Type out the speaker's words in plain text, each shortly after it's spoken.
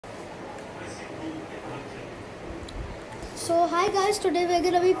So hi guys, today we're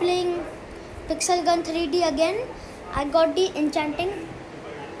gonna be playing Pixel Gun 3D again. I got the enchanting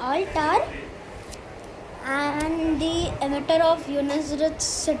altar and the emitter of Unisrit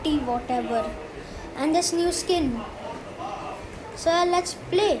City whatever and this new skin. So let's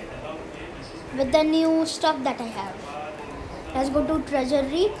play with the new stuff that I have. Let's go to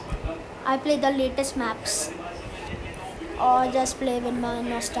treasury. I play the latest maps or just play with my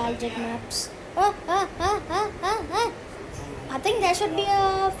nostalgic maps. I think there should be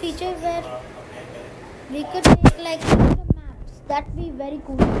a feature where we could make like custom maps. That'd be very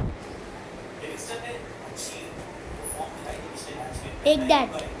cool. Take that.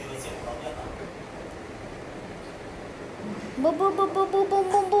 Boom, boom, boom, boom, boom,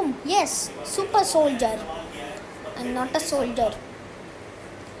 boom, boom, boom. Yes, super soldier. I'm not a soldier.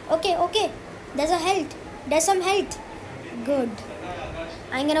 Okay. There's a health. There's some health. Good.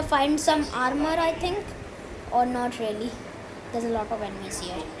 I'm gonna find some armor, I think. Or not really. There's a lot of enemies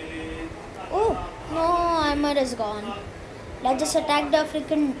here. Oh, no, armor is gone. Let's just attack the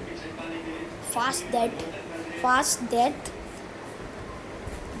freaking fast death.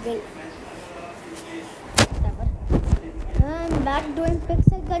 Well, whatever. I'm back doing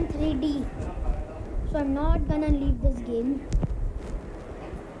Pixel Gun 3D. So I'm not gonna leave this game.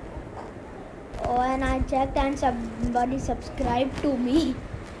 Oh, and I checked and somebody subscribed to me.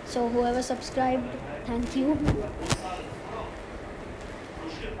 So whoever subscribed, thank you.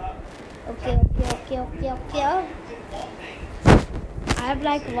 Okay. I have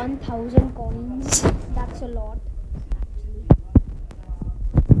like 1,000 coins. That's a lot, actually.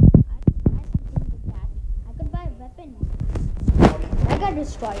 I could buy something with that. I could buy a weapon. Mega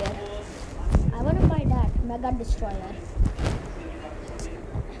Destroyer. I want to buy that. Mega Destroyer.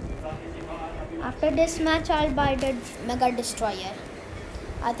 After this match, I'll buy the Mega Destroyer.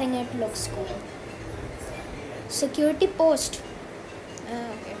 I think it looks cool. Security post.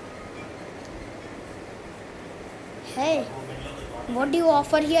 Okay. Hey, what do you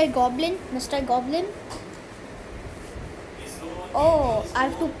offer here, Goblin? Mr. Goblin? Oh, I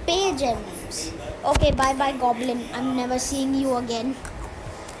have to pay gems. Okay, bye, Goblin. I'm never seeing you again.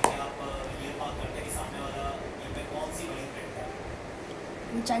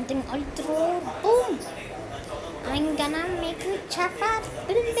 Enchanting ultra. Boom! I'm gonna make you chaffer.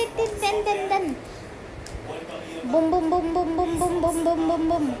 Dun. Boom.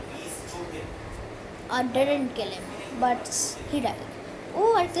 I didn't kill him, but he died.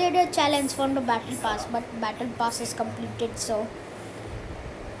 Oh, I cleared a challenge from the battle pass, but battle pass is completed, so.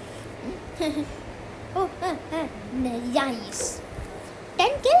 Oh, nice.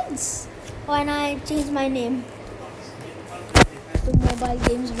 10 kills. Oh, and I changed my name to Mobile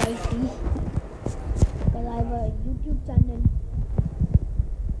Games YT because I have a YouTube channel.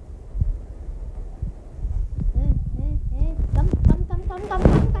 Come.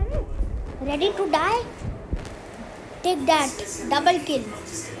 Ready to die? Take that. Double kill.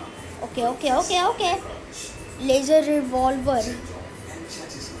 Okay. Laser revolver.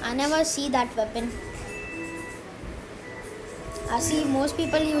 I never see that weapon. I see most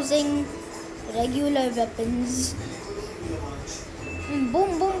people using regular weapons.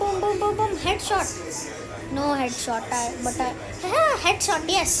 Boom. Headshot. No headshot. Headshot,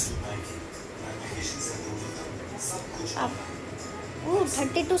 yes.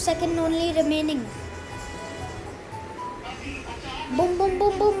 32 seconds only remaining. Boom.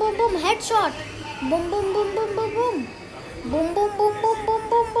 Headshot. Boom.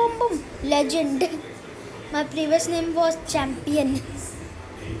 Legend. My previous name was Champion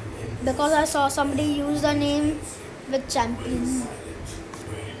because I saw somebody use the name with Champion.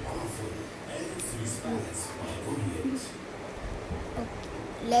 Okay.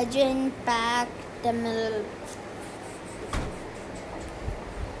 Legend pack Tamil.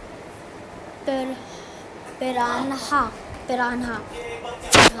 Piranha,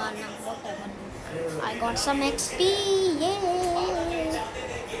 whatever. I got some XP, yay!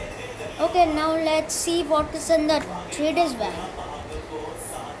 Okay, now let's see what is in the traders bag.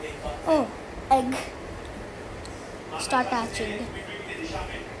 Oh, egg. Start hatching.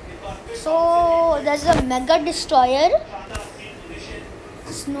 So there's a Mega Destroyer,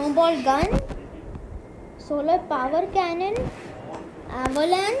 snowball gun, solar power cannon,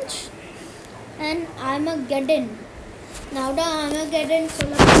 avalanche, and Armageddon. Now the Armageddon,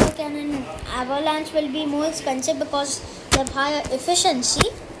 solar power cannon, avalanche will be more expensive because they have higher efficiency.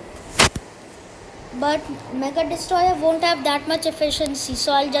 But Mega Destroyer won't have that much efficiency,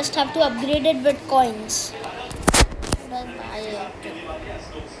 so I'll just have to upgrade it with coins.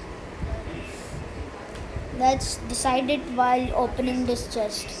 Let's decide it while opening this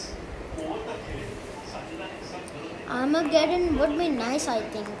chest. Armageddon would be nice, I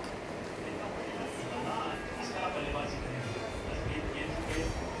think.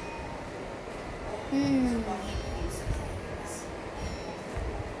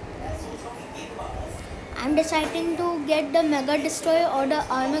 I'm deciding to get the Mega Destroyer or the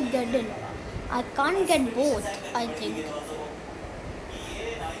Armageddon. I can't get both, I think.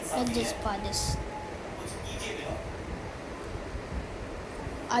 Let's just buy this.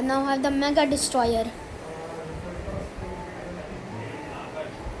 I now have the Mega Destroyer.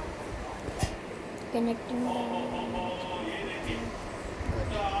 Connecting them.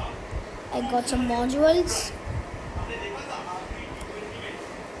 I got some modules.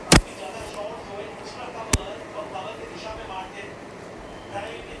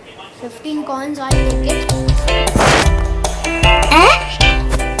 $15 I'll take it.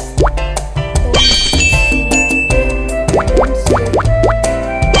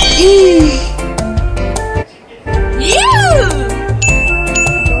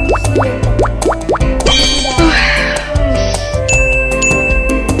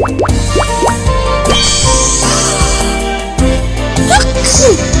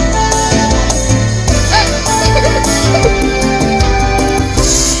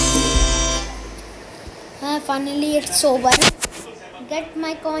 Finally it's over. Get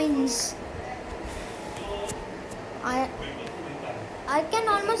my coins. I can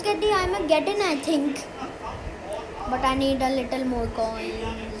almost get the Armageddon, I think. But I need a little more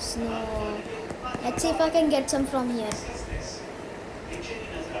coins. No. Let's see if I can get some from here.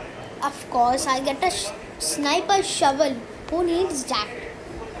 Of course, I get a sniper shovel. Who needs that?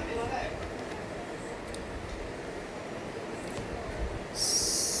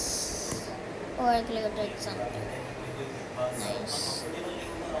 Oh, I collected something. Nice.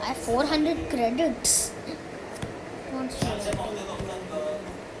 I have 400 credits.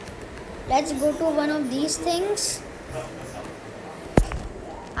 Let's go to one of these things.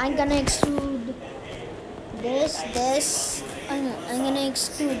 I'm gonna exclude this. I'm gonna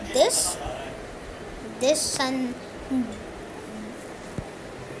exclude this, and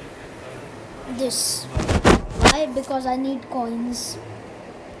this. Why? Because I need coins.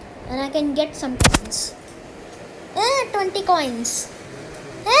 And I can get some coins. 20 coins.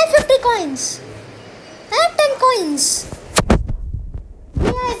 50 coins. 10 coins.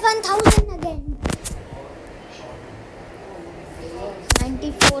 Yeah, I have 1000 again.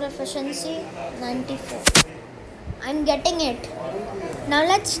 94 efficiency. 94. I'm getting it. Now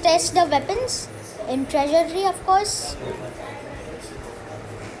let's test the weapons. In treasury, of course.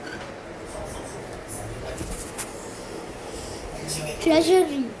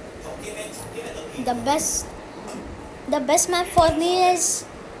 Treasury. The best map for me is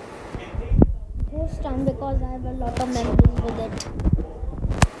Ghost Town because I have a lot of memories with it.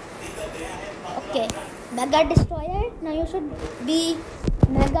 Okay, Mega Destroyer. Now you should be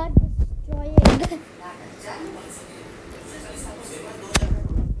Mega Destroyed.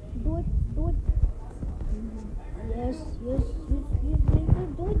 Do it. Yes. Do it.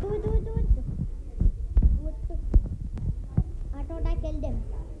 I thought I killed him.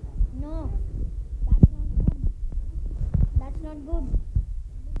 No. That's not good.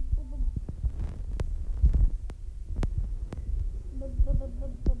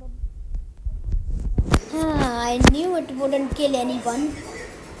 I knew it wouldn't kill anyone.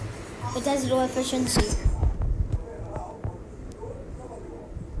 It has low efficiency.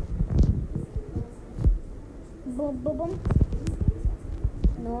 Boom.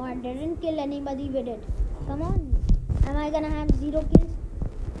 No, I didn't kill anybody with it. Come on. Am I gonna have 0 kills?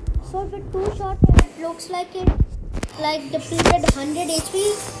 So if it's too short, it looks like it depleted 100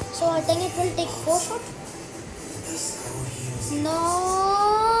 HP. So I think it will take 4 shots.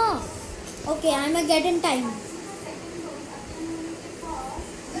 No. Okay, Armageddon time.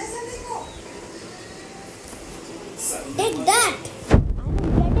 Take that.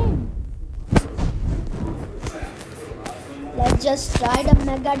 Armageddon. Let's just try the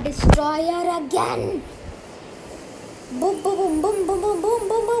Mega Destroyer again. Boom.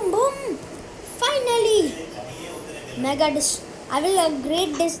 Finally. I will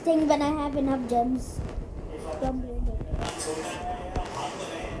upgrade this thing when I have enough gems to upgrade it.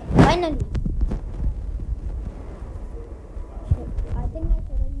 Finally. I think I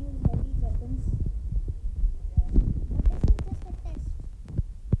shouldn't use heavy weapons. But this is just a test.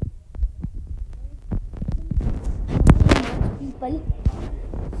 People,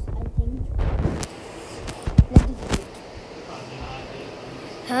 I think. Let's do it.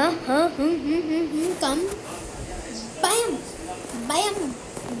 Come. Bam.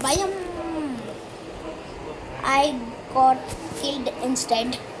 I got killed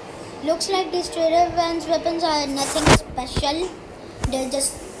instead. Looks like these trader van's weapons are nothing special. They're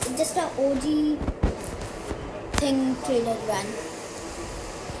just a OG thing trader van.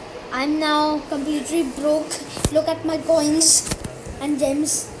 I'm now completely broke. Look at my coins and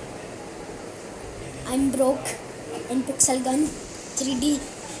gems. I'm broke in Pixel Gun 3D.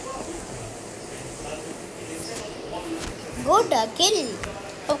 Good kill.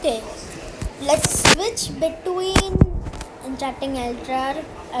 Okay, let's switch between enchanting altar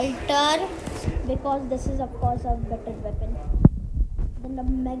because this is of course a better weapon than the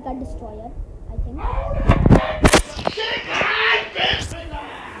Mega Destroyer, I think.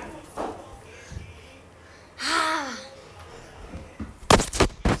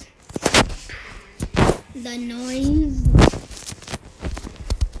 The noise.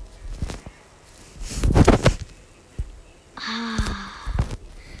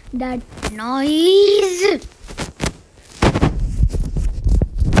 That noise.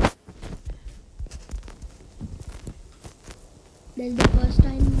 That's the first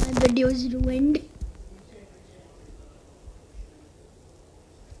time my video is ruined.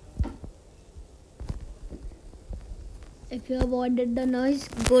 If you avoided the noise,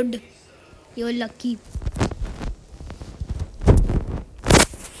 good. You're lucky.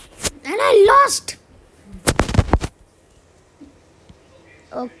 And I lost.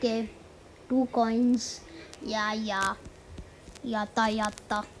 Okay, 2 coins. Yeah.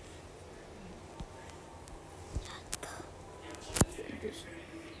 Yatta.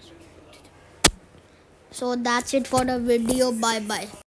 So that's it for the video. Bye bye.